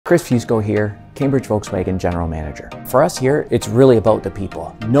Chris Fusco here, Cambridge Volkswagen General Manager. For us here, it's really about the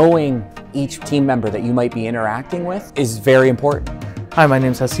people. Knowing each team member that you might be interacting with is very important. Hi, my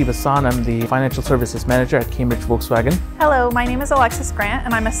name is Hasib Hassan. I'm the Financial Services Manager at Cambridge Volkswagen. Hello, my name is Alexis Grant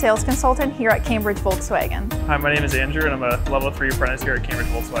and I'm a sales consultant here at Cambridge Volkswagen. Hi, my name is Andrew and I'm a level 3 apprentice here at Cambridge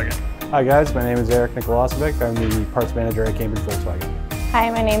Volkswagen. Hi guys, my name is Eric Nikolasevic. I'm the Parts Manager at Cambridge Volkswagen. Hi,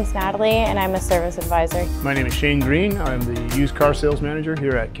 my name's Natalie and I'm a Service Advisor. My name is Shane Green. I'm the Used Car Sales Manager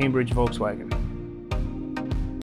here at Cambridge Volkswagen.